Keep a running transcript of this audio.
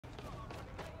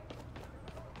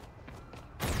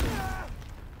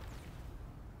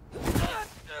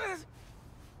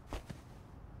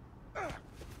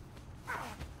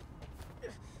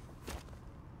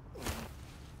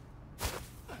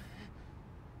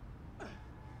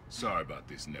Sorry about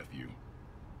this, nephew.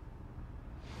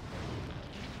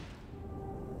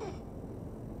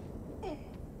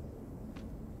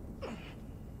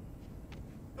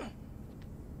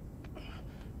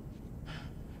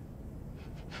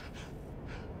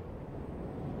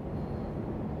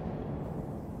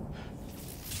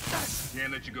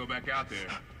 Can't let you go back out there.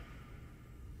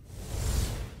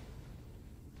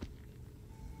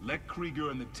 Let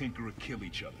Krieger and the Tinkerer kill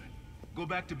each other. Go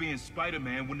back to being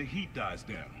Spider-Man when the heat dies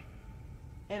down.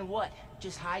 And what?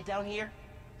 Just hide down here?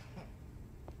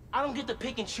 I don't get to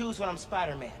pick and choose when I'm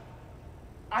Spider-Man.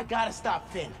 I gotta stop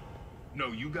Finn. No,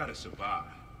 you gotta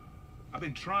survive. I've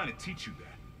been trying to teach you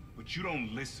that, but you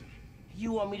don't listen.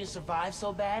 You want me to survive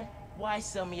so bad? Why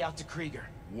sell me out to Krieger?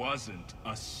 Wasn't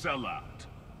a sellout.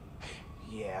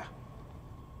 Yeah.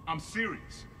 I'm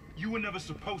serious. You were never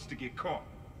supposed to get caught.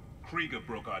 Krieger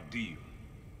broke our deal.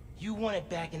 You want it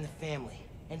back in the family,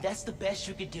 and that's the best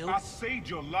you could do? I saved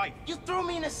your life. You threw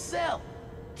me in a cell!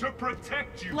 To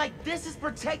protect you! Like this is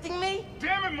protecting me?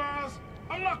 Damn it, Miles!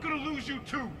 I'm not gonna lose you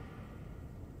too!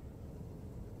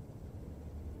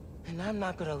 And I'm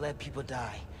not gonna let people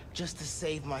die, just to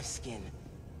save my skin.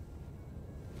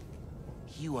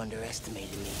 You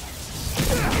underestimated me.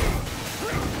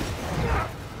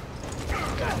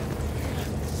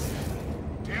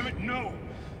 Damn it, no!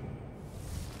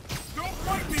 Don't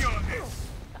fight me on this!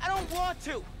 I don't want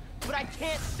to, but I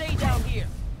can't stay down here.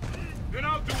 Then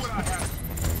I'll do what I have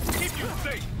to. Keep you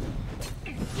safe.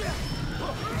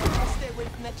 I'll stay away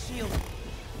from that shield.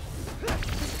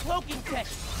 This cloaking tech.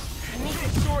 I need to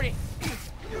short it.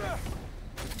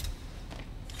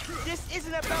 This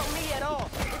isn't about me at all.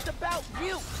 It's about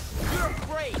you. You're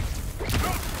afraid.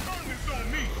 Don't turn this on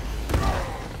me!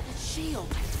 The shield.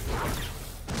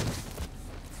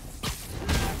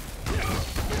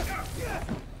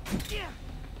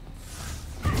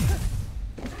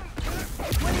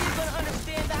 When are you gonna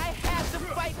understand that I have to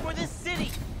fight for this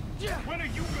city? When are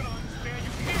you gonna understand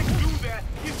you can't do that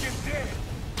if you're dead?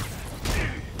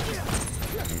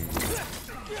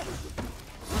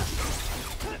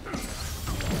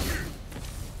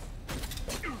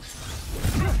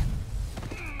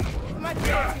 My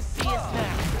dad can see us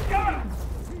now.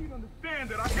 You need to understand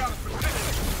that I gotta protect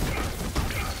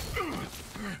you.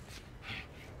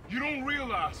 You don't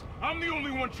realize I'm the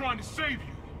only one trying to save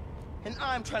you. And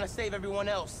I'm trying to save everyone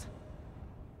else.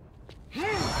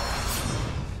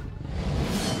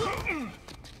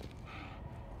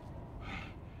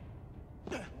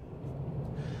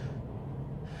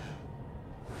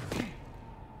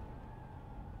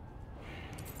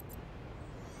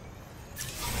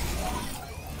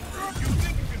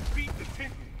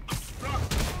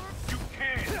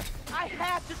 I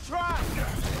have to try!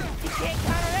 You can't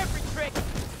counter every trick!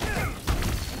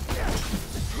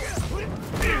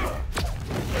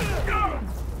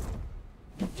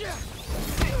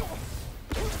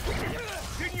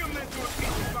 Didn't your mentor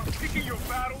teach you about picking your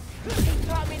battles? He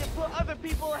taught me to put other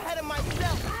people ahead of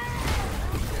myself!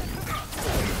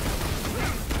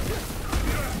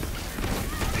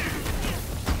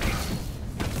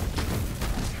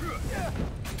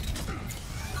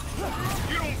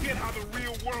 You don't get how the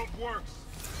real world works.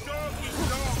 Dog eat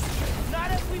dog.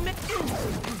 Not if we mix...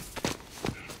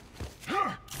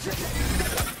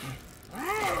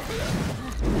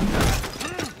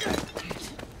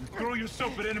 You throw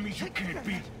yourself at enemies you can't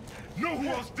beat. Know who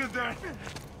else did that?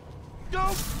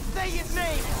 Don't say his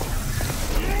name!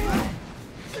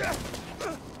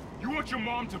 You want your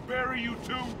mom to bury you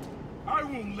too? I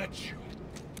won't let you.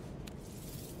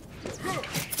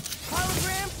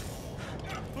 Holograms?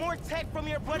 More tech from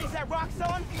your buddies at Roxxon?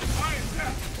 I am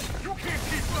that. You can't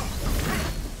keep up.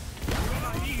 You're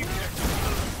naive. You're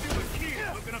still a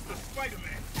kid looking up to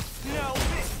Spider-Man. No,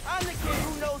 I'm the kid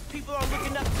who knows people are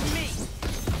looking up to me.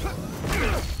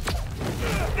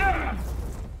 Get back.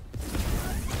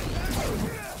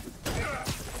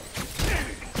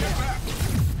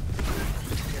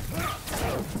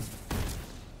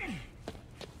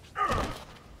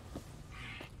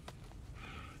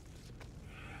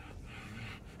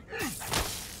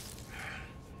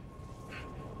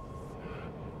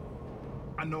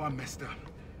 I know I messed up.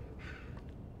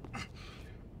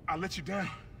 I let you down.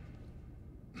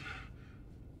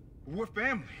 We're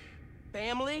family.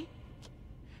 Family?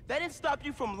 That didn't stop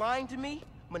you from lying to me,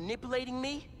 manipulating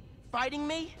me, fighting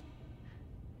me?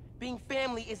 Being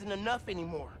family isn't enough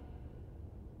anymore.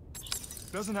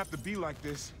 Doesn't have to be like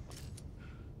this.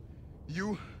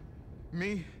 You,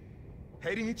 me,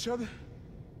 hating each other?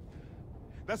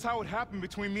 That's how it happened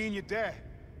between me and your dad.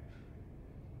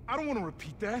 I don't want to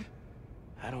repeat that.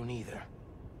 I don't either.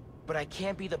 But I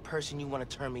can't be the person you want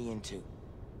to turn me into.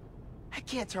 I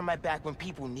can't turn my back when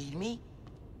people need me.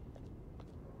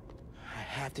 I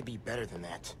have to be better than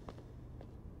that.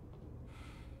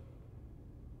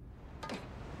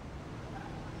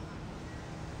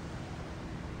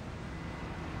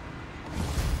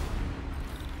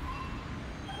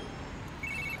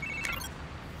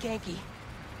 Genki,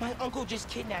 my uncle just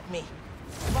kidnapped me.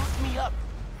 Locked me up.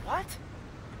 What?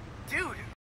 Dude,